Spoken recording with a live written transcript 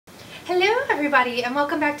Hello everybody and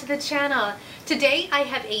welcome back to the channel. Today I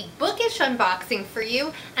have a Bookish unboxing for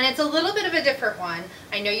you and it's a little bit of a different one.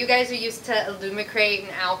 I know you guys are used to Illumicrate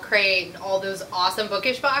and Owlcrate and all those awesome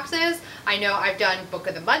Bookish boxes. I know I've done Book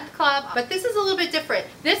of the Month Club, but this is a little bit different.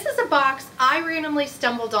 This is a box I randomly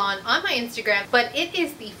stumbled on my Instagram, but it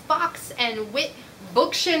is the Fox and Wit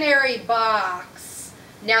Booktionary box.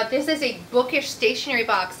 Now this is a Bookish stationery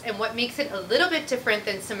box, and what makes it a little bit different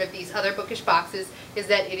than some of these other Bookish boxes is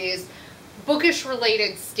that it is Bookish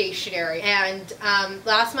related stationery. And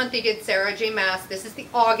last month they did Sarah J. Maas. This is the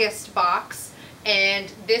August box,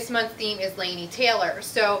 and this month's theme is Laini Taylor.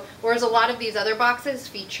 So whereas a lot of these other boxes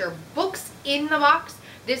feature books in the box,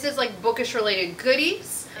 this is like Bookish related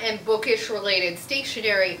goodies and Bookish related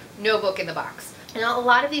stationery, no book in the box. And a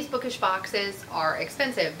lot of these Bookish boxes are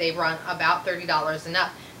expensive. They run about $30 and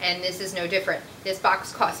up, and this is no different. This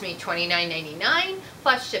box cost me $29.99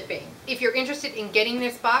 plus shipping. If you're interested in getting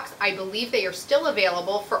this box, I believe they are still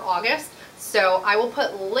available for August, so I will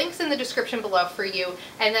put links in the description below for you.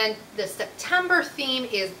 And then the September theme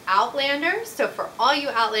is Outlander, so for all you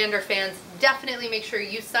Outlander fans, definitely make sure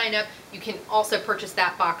you sign up. You can also purchase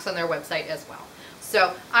that box on their website as well.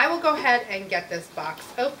 So I will go ahead and get this box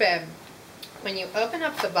open. When you open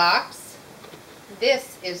up the box,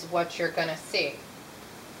 this is what you're gonna see.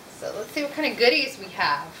 So let's see what kind of goodies we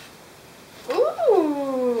have.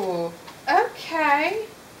 Ooh, okay.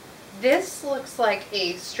 This looks like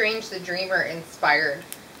a Strange the Dreamer inspired,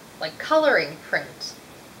 like, coloring print.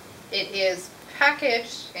 It is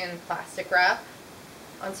packaged in plastic wrap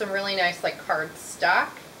on some really nice, like, cardstock.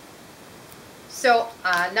 So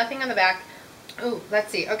nothing on the back. Oh,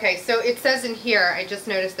 let's see. Okay, so it says in here, I just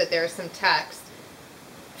noticed that there's some text.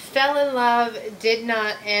 Fell in love, did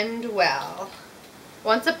not end well.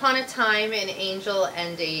 Once upon a time, an angel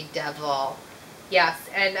and a devil. Yes,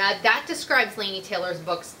 and that describes Laini Taylor's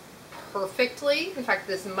books perfectly. In fact,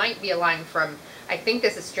 this might be a line from, I think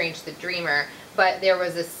this is Strange the Dreamer, but there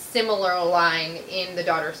was a similar line in the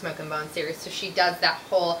Daughter of Smoke and Bone series. So she does that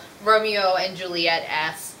whole Romeo and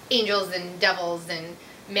Juliet-esque angels and devils and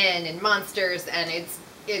men and monsters, and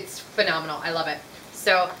it's phenomenal. I love it.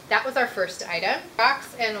 So that was our first item.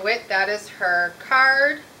 Fox and Wit, that is her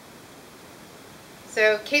card.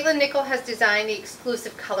 So Caitlin Nickel has designed the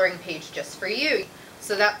exclusive coloring page just for you.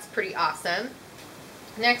 So that's pretty awesome.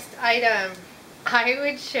 Next item, I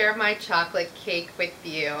would share my chocolate cake with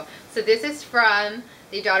you. So this is from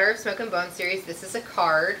the Daughter of Smoke and Bone series. This is a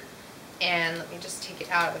card, and let me just take it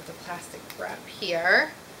out of the plastic wrap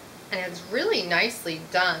here. And it's really nicely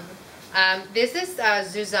done. This is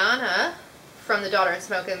Susanna from the Daughter of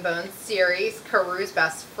Smoke and Bone series, Karu's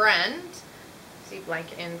best friend. See,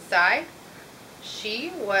 blank inside.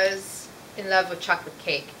 She was in love with chocolate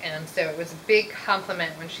cake, and so it was a big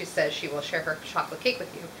compliment when she says she will share her chocolate cake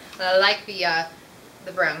with you. And I like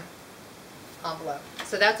the brown envelope.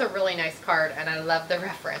 So that's a really nice card, and I love the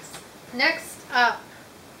reference. Next up,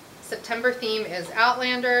 September theme is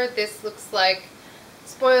Outlander. This looks like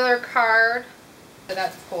spoiler card, so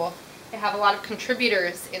that's cool. They have a lot of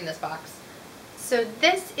contributors in this box. So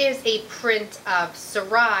this is a print of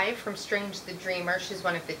Sarai from Strange the Dreamer. She's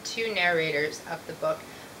one of the two narrators of the book.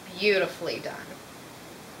 Beautifully done.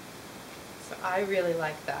 So I really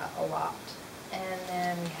like that a lot. And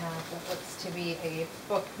then we have what looks to be a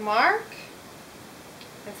bookmark.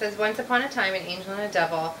 It says, once upon a time an angel and a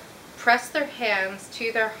devil pressed their hands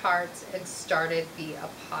to their hearts and started the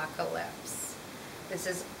apocalypse. This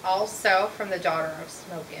is also from the Daughter of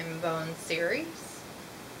Smoke and Bone series.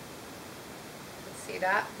 See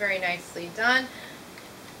that? Very nicely done.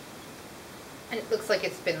 And it looks like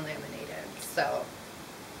it's been laminated, so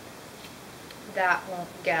that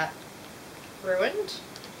won't get ruined.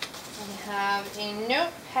 We have a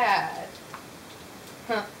notepad.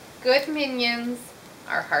 Good minions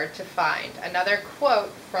are hard to find. Another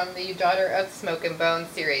quote from the Daughter of Smoke and Bone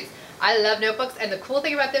series. I love notebooks, and the cool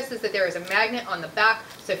thing about this is that there is a magnet on the back,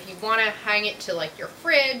 so if you want to hang it to like your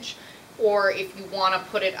fridge, or if you want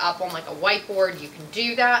to put it up on like a whiteboard, you can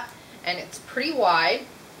do that. And it's pretty wide,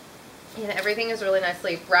 and everything is really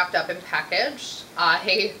nicely wrapped up and packaged.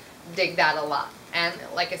 I dig that a lot. And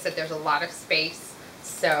like I said, there's a lot of space,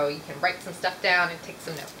 so you can write some stuff down and take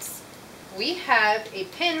some notes. We have a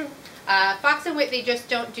pin. Fox and Wit, they just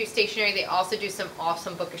don't do stationery, they also do some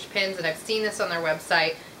awesome Bookish pins, and I've seen this on their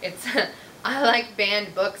website. It's I like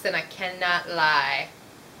banned books and I cannot lie.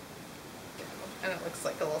 And it looks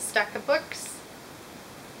like a little stack of books.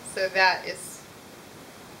 So that is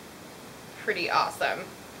pretty awesome.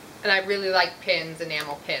 And I really like pins,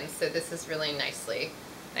 enamel pins, so this is really nicely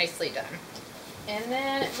done. And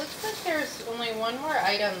then it looks like there's only one more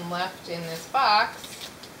item left in this box.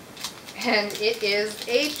 And it is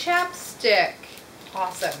a chapstick.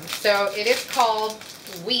 Awesome. So it is called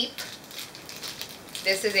Weep.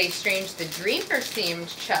 This is a Strange the Dreamer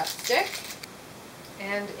themed chapstick.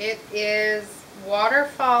 And it is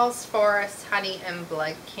Waterfalls, Forest, Honey, and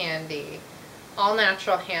Blood Candy. All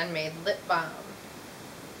natural handmade lip balm.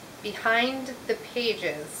 Behind the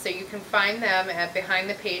Pages. So you can find them at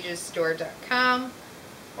behindthepagesstore.com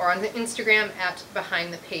or on the Instagram at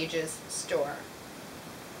behindthepagessstore.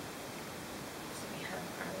 So we have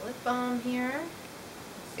our lip balm here.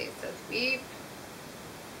 Let's see, it says Weep.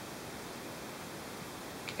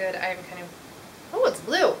 Good, I'm kind of, oh, it's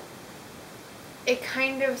blue. It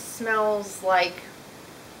kind of smells like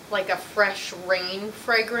a fresh rain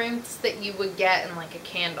fragrance that you would get in like a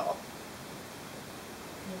candle.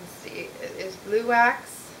 Let's see, it is blue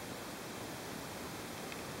wax.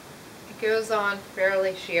 It goes on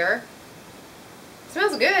fairly sheer. It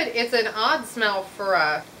smells good. It's an odd smell for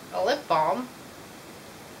a lip balm,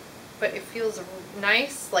 but it feels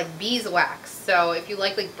nice, like beeswax. So if you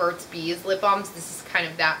like Burt's Bees lip balms, this is kind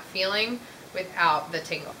of that feeling without the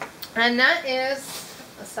tingle. And that is,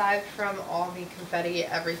 aside from all the confetti,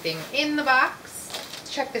 everything in the box.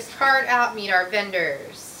 Let's check this card out, meet our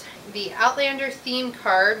vendors. The Outlander theme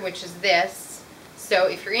card, which is this. So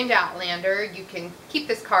if you're into Outlander, you can keep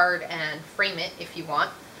this card and frame it if you want.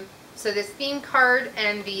 So this theme card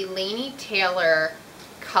and the Laini Taylor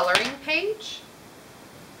coloring page.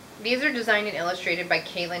 These are designed and illustrated by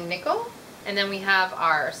Caitlin Nickel. And then we have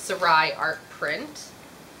our Sarai art print.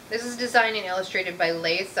 This is designed and illustrated by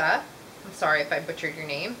Leza. I'm sorry if I butchered your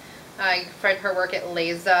name. You can find her work at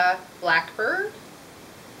Leza Blackbird.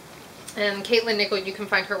 And Caitlin Nickel, you can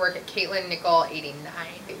find her work at Caitlin Nickel 89.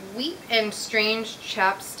 Weep and Strange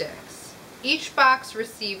chapsticks. Each box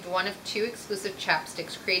received one of 2 exclusive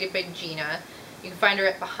chapsticks created by Gina. You can find her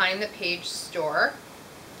at Behind the Page Store.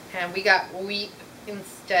 And we got Weep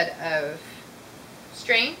instead of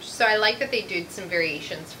Strange. So I like that they did some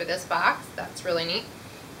variations for this box. That's really neat.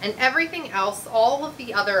 And everything else, all of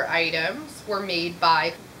the other items were made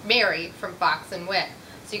by Mary from Fox and Wit.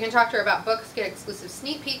 So you can talk to her about books, get exclusive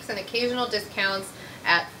sneak peeks and occasional discounts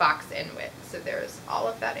at Fox and Wit. So there's all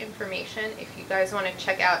of that information if you guys want to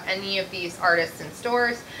check out any of these artists and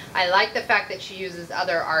stores. I like the fact that she uses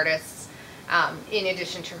other artists in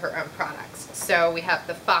addition to her own products. So we have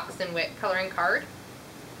the Fox and Wit coloring card.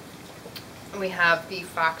 We have the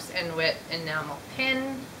Fox and Wit enamel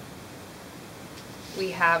pin.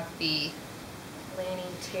 We have the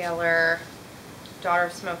Laini Taylor, Daughter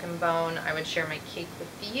of Smoke and Bone, I Would Share My Cake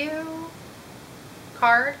With You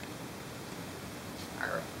card.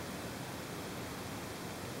 Our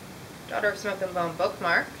Daughter of Smoke and Bone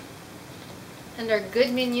bookmark. And our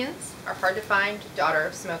Good Minions, Are Hard to Find, Daughter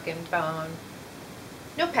of Smoke and Bone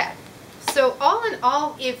notepad. So all in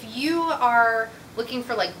all, if you are looking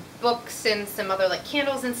for books and some other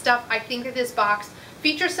candles and stuff, I think that this box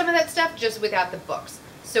features some of that stuff just without the books.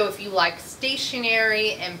 So if you like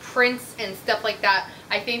stationery and prints and stuff like that,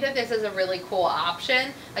 I think that this is a really cool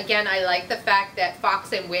option. Again, I like the fact that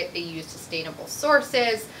Fox and Wit, they use sustainable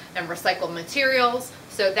sources and recycled materials.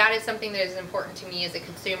 So that is something that is important to me as a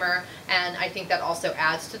consumer, and I think that also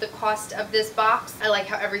adds to the cost of this box. I like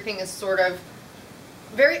how everything is sort of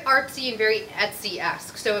very artsy and very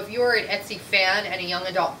Etsy-esque. So if you're an Etsy fan and a young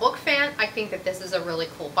adult book fan, I think that this is a really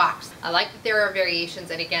cool box. I like that there are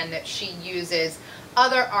variations, and again, that she uses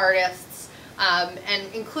other artists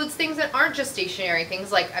and includes things that aren't just stationery,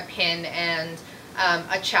 things like a pin and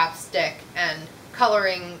a chapstick and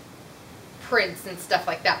coloring prints and stuff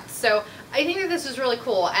like that. So I think that this is really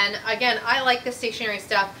cool, and again, I like the stationery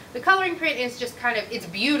stuff. The coloring print is just kind of, it's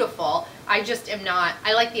beautiful. I just am not,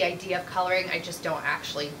 I like the idea of coloring, I just don't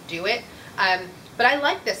actually do it. But I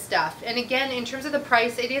like this stuff, and again, in terms of the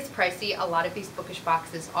price, it is pricey. A lot of these Bookish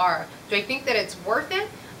boxes are. Do I think that it's worth it?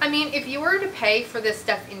 I mean, if you were to pay for this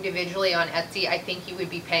stuff individually on Etsy, I think you would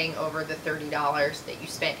be paying over the $30 that you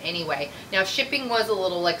spent anyway. Now, shipping was a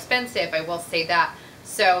little expensive, I will say that.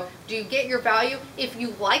 So, do you get your value? If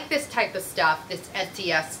you like this type of stuff, this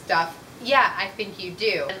Etsy-esque stuff, yeah, I think you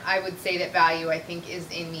do. And I would say that value, I think, is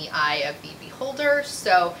in the eye of the beholder.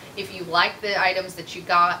 So if you like the items that you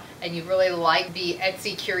got and you really like the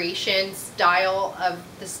Etsy curation style of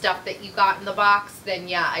the stuff that you got in the box, then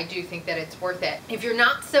yeah, I do think that it's worth it. If you're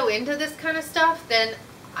not so into this kind of stuff, then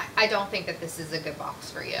I don't think that this is a good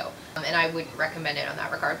box for you. And I wouldn't recommend it on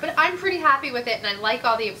that regard. But I'm pretty happy with it, and I like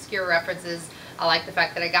all the obscure references. I like the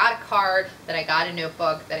fact that I got a card, that I got a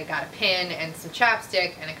notebook, that I got a pen and some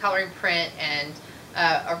chapstick and a coloring print and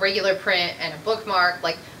a regular print and a bookmark.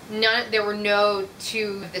 Like, there were no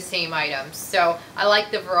two of the same items. So I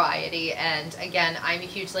like the variety, and again, I'm a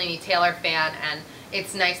huge Laini Taylor fan, and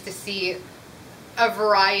it's nice to see a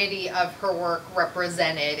variety of her work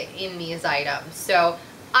represented in these items. So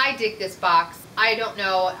I dig this box. I don't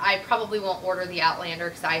know, I probably won't order the Outlander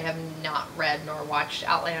because I have not read nor watched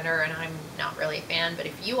Outlander, and I'm not really a fan, but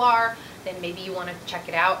if you are, then maybe you want to check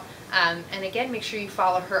it out. And again, make sure you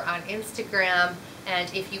follow her on Instagram.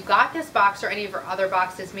 And if you got this box or any of her other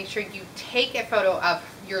boxes, make sure you take a photo of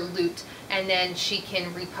your loot, and then she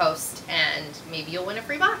can repost, and maybe you'll win a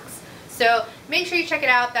free box. So make sure you check it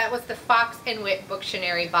out. That was the Fox and Wit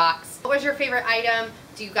Booktionary box. What was your favorite item?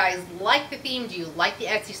 Do you guys like the theme? Do you like the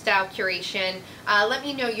Etsy style curation? Let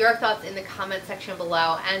me know your thoughts in the comment section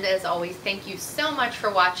below. And as always, thank you so much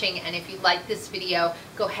for watching. And if you like this video,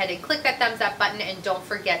 go ahead and click that thumbs up button, and don't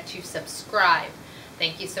forget to subscribe.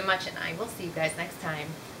 Thank you so much, and I will see you guys next time.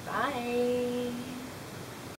 Bye.